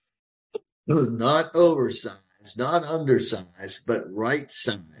downsize, not oversized, not undersized, but right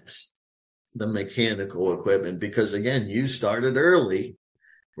size the mechanical equipment. Because again, you started early,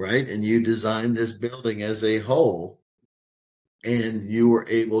 right? And you designed this building as a whole, and you were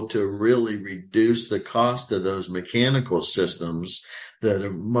able to really reduce the cost of those mechanical systems that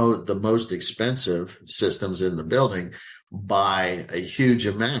are the most expensive systems in the building by a huge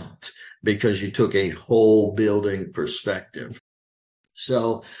amount, because you took a whole building perspective.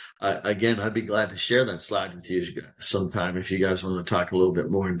 So again, I'd be glad to share that slide with you sometime if you guys want to talk a little bit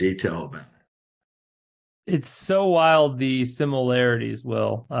more in detail about it. It's so wild, the similarities,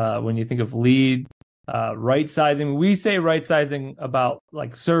 Will, when you think of LEED, right sizing. We say right sizing about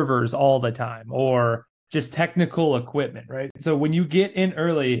like servers all the time, or just technical equipment, right? So when you get in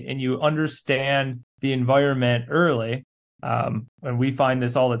early and you understand the environment early, and we find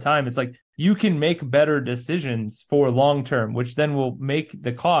this all the time, it's like you can make better decisions for long term, which then will make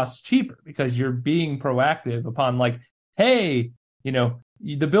the costs cheaper because you're being proactive upon like, hey,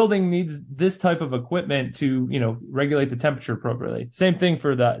 the building needs this type of equipment to, regulate the temperature appropriately. Same thing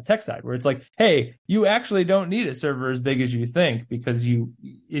for the tech side, where it's like, hey, you actually don't need a server as big as you think because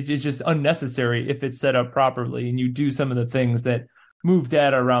it's just unnecessary if it's set up properly and you do some of the things that move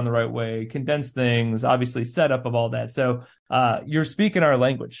data around the right way, condense things, obviously setup of all that. So you're speaking our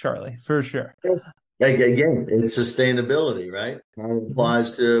language, Charlie, for sure. Again, it's sustainability, right? It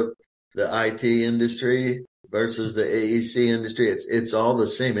applies to the IT industry versus the AEC industry. It's all the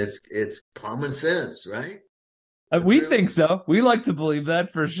same. It's common sense, right? We think so. We like to believe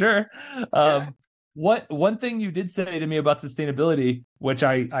that for sure. One thing you did say to me about sustainability, which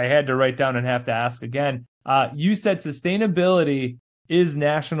I had to write down and have to ask again, you said sustainability is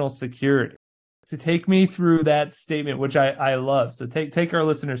national security. To take me through that statement, which I love. So take our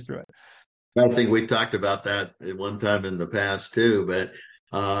listeners through it. I think we talked about that at one time in the past too, but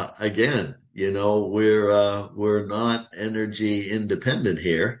again, we're not energy independent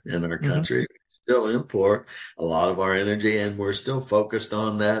here in our country. We still import a lot of our energy, and we're still focused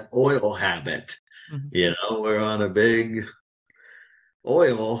on that oil habit. We're on a big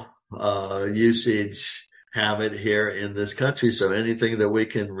oil usage habit here in this country. So anything that we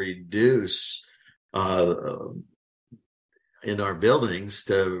can reduce in our buildings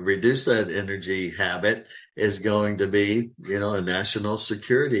to reduce that energy habit is going to be, a national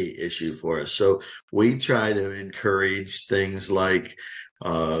security issue for us. So we try to encourage things like,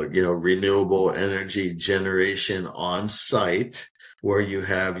 renewable energy generation on site, where you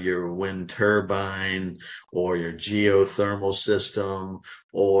have your wind turbine or your geothermal system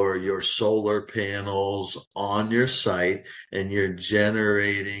or your solar panels on your site, and you're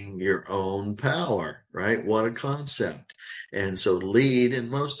generating your own power, right? What a concept. And so LEED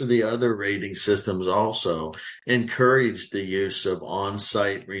and most of the other rating systems also encourage the use of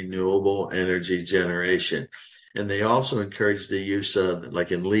on-site renewable energy generation. And they also encourage the use of,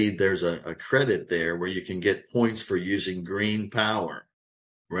 like in LEED, there's a credit there where you can get points for using green power,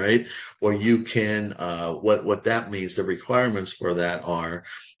 right? Or you can, what that means, the requirements for that are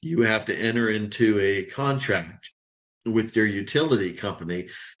you have to enter into a contract with your utility company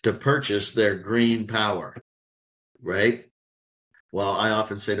to purchase their green power, right? Well, I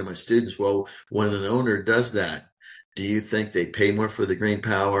often say to my students, well, when an owner does that, do you think they pay more for the green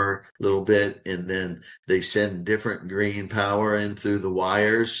power a little bit and then they send different green power in through the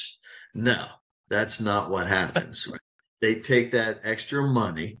wires? No, that's not what happens. Right? They take that extra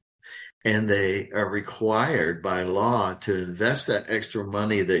money and they are required by law to invest that extra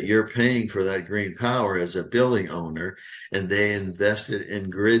money that you're paying for that green power as a building owner, and they invest it in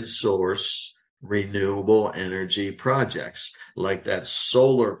grid source renewable energy projects like that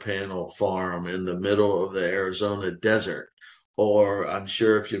solar panel farm in the middle of the Arizona desert. Or I'm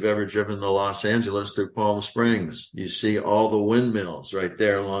sure if you've ever driven to Los Angeles through Palm Springs, you see all the windmills right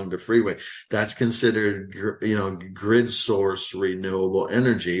there along the freeway. That's considered, grid source renewable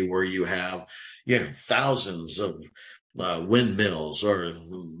energy, where you have, thousands of windmills or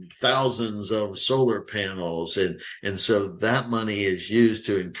thousands of solar panels. And so that money is used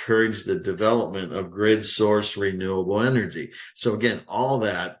to encourage the development of grid source renewable energy. So again, all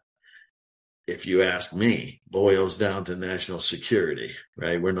that, if you ask me, boils down to national security,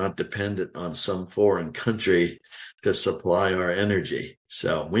 right? We're not dependent on some foreign country to supply our energy.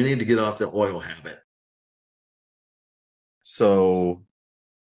 So we need to get off the oil habit. So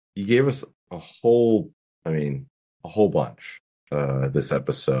you gave us a whole bunch this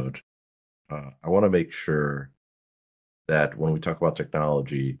episode. I want to make sure that when we talk about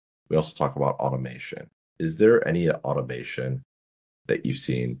technology, we also talk about automation. Is there any automation that you've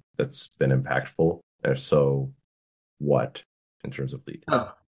seen that's been impactful? If so, what in terms of LEED?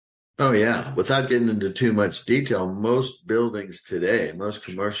 Oh yeah. Without getting into too much detail, most buildings today, most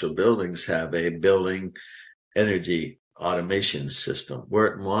commercial buildings have a building energy automation system where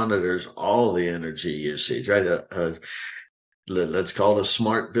it monitors all the energy usage, right? Let's call it a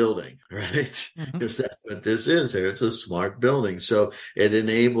smart building, right? Because that's what this is here. It's a smart building. So it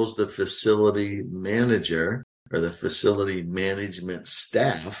enables the facility manager or the facility management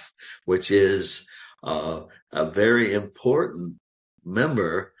staff, which is a very important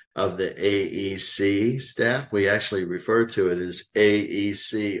member of the AEC staff. We actually refer to it as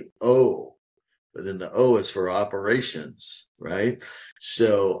AECO, but then the O is for operations, right?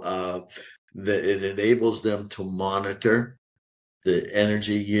 So it enables them to monitor the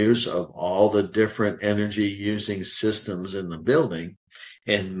energy use of all the different energy using systems in the building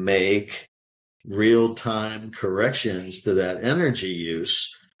and make real-time corrections to that energy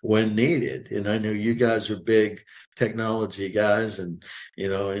use when needed. And I know you guys are big technology guys and,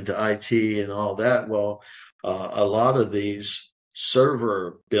 into IT and all that. Well, a lot of these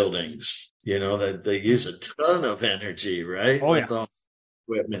server buildings, that they use a ton of energy, right? Oh, yeah. With all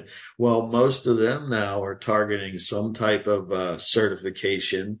equipment. Well, most of them now are targeting some type of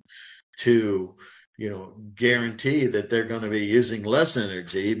certification to, guarantee that they're going to be using less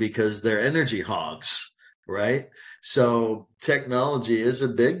energy because they're energy hogs, right? So technology is a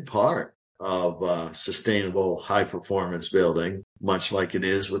big part of sustainable high performance building, much like it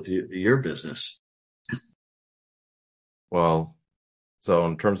is with your business. Well, so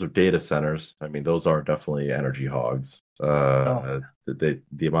in terms of data centers, I mean, those are definitely energy hogs. The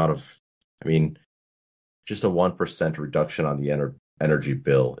amount of, just a 1% reduction on the energy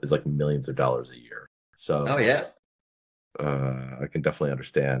bill is like millions of dollars a year. So, oh yeah, I can definitely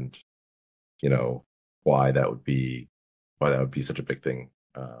understand, why that would be such a big thing.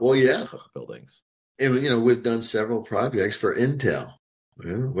 Well, yeah, buildings. And we've done several projects for Intel,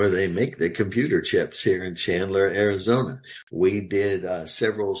 where they make the computer chips here in Chandler, Arizona. We did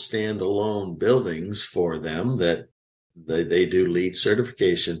several standalone buildings for them that they do LEED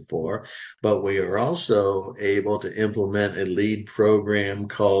certification for, but we are also able to implement a LEED program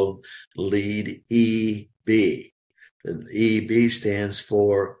called LEED EB. The EB stands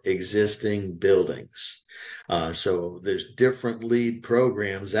for existing buildings. So there's different LEED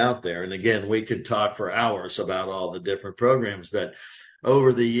programs out there. And again, we could talk for hours about all the different programs, but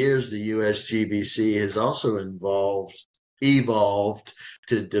over the years, the USGBC has also evolved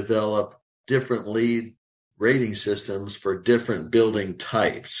to develop different LEED rating systems for different building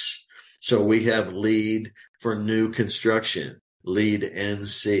types. So we have LEED for new construction, LEED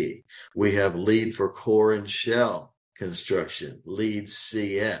NC. We have LEED for core and shell construction, LEED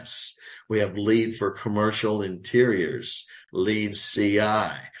CS. We have LEED for commercial interiors, LEED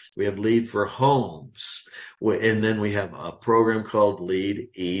CI. We have LEED for homes. And then we have a program called LEED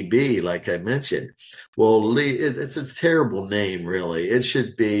EB, like I mentioned. Well, LEED, it's a terrible name, really. It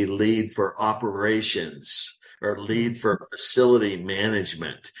should be LEED for operations or LEED for facility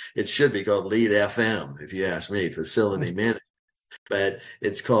management. It should be called LEED FM, if you ask me, facility management. But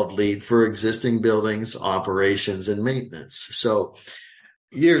it's called LEED for existing buildings, operations, and maintenance. So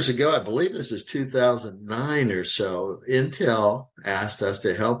years ago, I believe this was 2009 or so, Intel asked us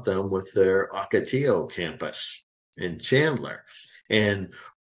to help them with their Ocotillo campus in Chandler. And,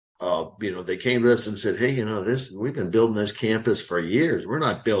 they came to us and said, hey, we've been building this campus for years. We're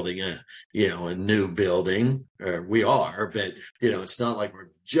not building a new building. We are, but, it's not like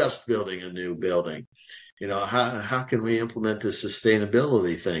we're just building a new building. How can we implement this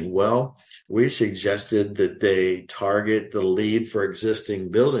sustainability thing? Well, we suggested that they target the LEED for existing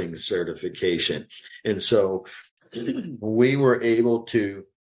building certification. And so we were able to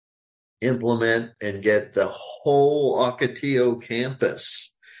implement and get the whole Ocotillo campus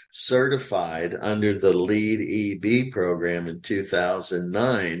certified under the LEED EB program in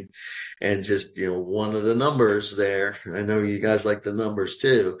 2009. And just, one of the numbers there, I know you guys like the numbers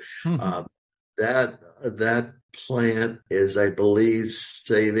too. That plant is, I believe,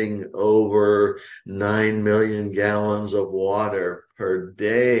 saving over 9 million gallons of water per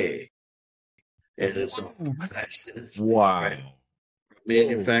day. And it's wow.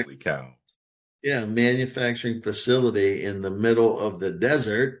 Manufacturing facility in the middle of the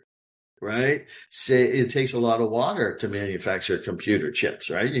desert, right? It takes a lot of water to manufacture computer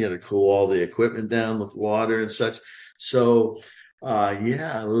chips, right? You got to cool all the equipment down with water and such. So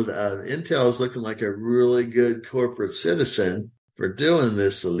Intel is looking like a really good corporate citizen for doing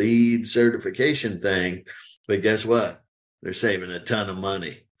this LEED certification thing. But guess what? They're saving a ton of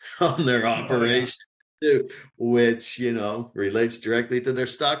money on their operation too, which, relates directly to their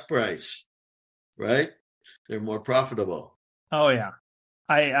stock price, right? They're more profitable. Oh yeah.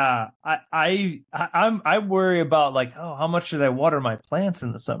 I worry about how much should I water my plants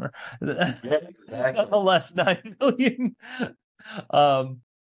in the summer? Exactly. The less 9 million.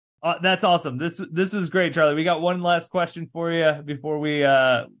 That's awesome. This was great, Charlie. We got one last question for you before we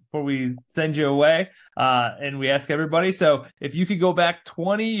send you away. And we ask everybody. So if you could go back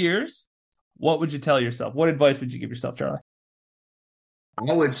 20 years, what would you tell yourself? What advice would you give yourself, Charlie?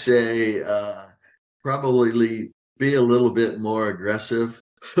 I would say probably be a little bit more aggressive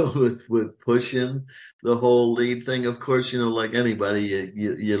with pushing the whole LEED thing. Of course, like anybody,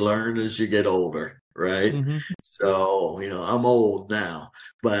 you learn as you get older, right? Mm-hmm. So, I'm old now,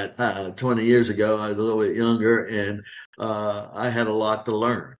 but 20 years ago, I was a little bit younger, and I had a lot to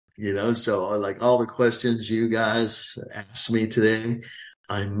learn, so like all the questions you guys asked me today,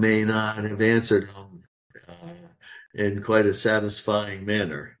 I may not have answered them in quite a satisfying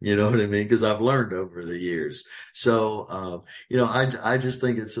manner. You know what I mean? Because I've learned over the years. So, I just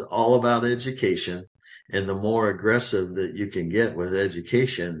think it's all about education. And the more aggressive that you can get with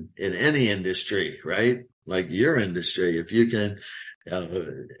education in any industry, right? Like your industry, if you can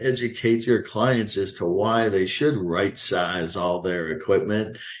educate your clients as to why they should right size all their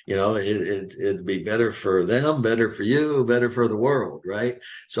equipment, it'd be better for them, better for you, better for the world, right?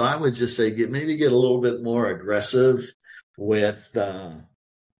 So I would just say maybe get a little bit more aggressive with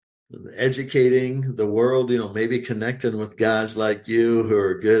educating the world, maybe connecting with guys like you who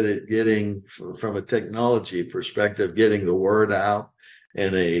are good at getting, from a technology perspective, getting the word out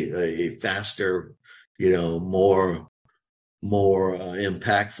in a faster, more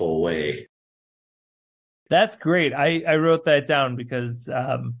impactful way. That's great. I wrote that down because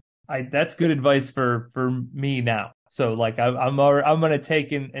that's good advice for me now. So like I'm going to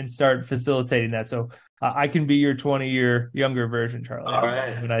take and start facilitating that. So I can be your 20-year younger version, Charlie. All right.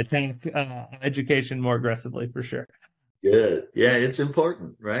 And I take education more aggressively for sure. Good. Yeah, it's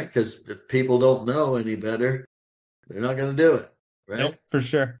important, right? Because if people don't know any better, they're not going to do it, right? Nope, for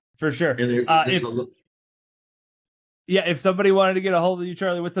sure. And if somebody wanted to get a hold of you,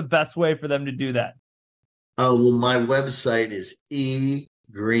 Charlie, what's the best way for them to do that? Oh, well, my website is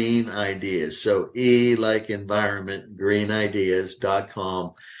Green Ideas. So E like environment,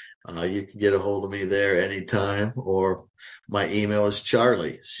 greenideas.com. You can get a hold of me there anytime, or my email is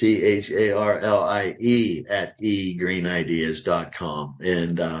Charlie, CHARLIE at greenideas.com.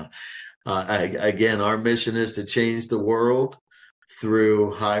 And again, our mission is to change the world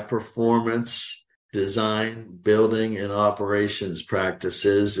through high performance design, building, and operations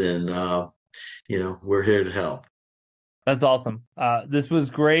practices. And, we're here to help. That's awesome. This was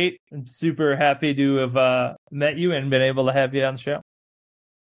great. I'm super happy to have met you and been able to have you on the show.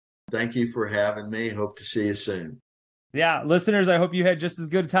 Thank you for having me. Hope to see you soon. Yeah, listeners, I hope you had just as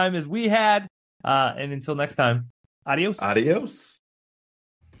good a time as we had. And until next time, adios. Adios.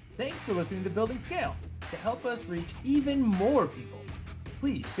 Thanks for listening to Building Scale. To help us reach even more people,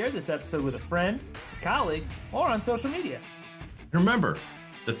 please share this episode with a friend, a colleague, or on social media. Remember,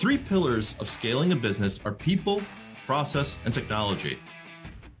 the 3 pillars of scaling a business are people, process, and technology.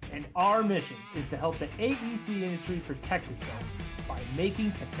 And our mission is to help the AEC industry protect itself by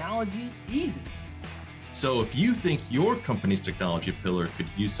making technology easy. So if you think your company's technology pillar could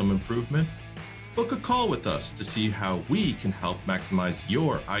use some improvement, book a call with us to see how we can help maximize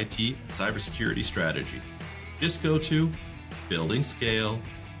your IT and cybersecurity strategy. Just go to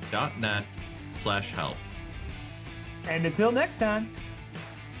buildingscale.net/help. And until next time,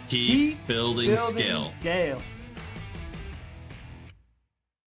 keep building scale. Scale.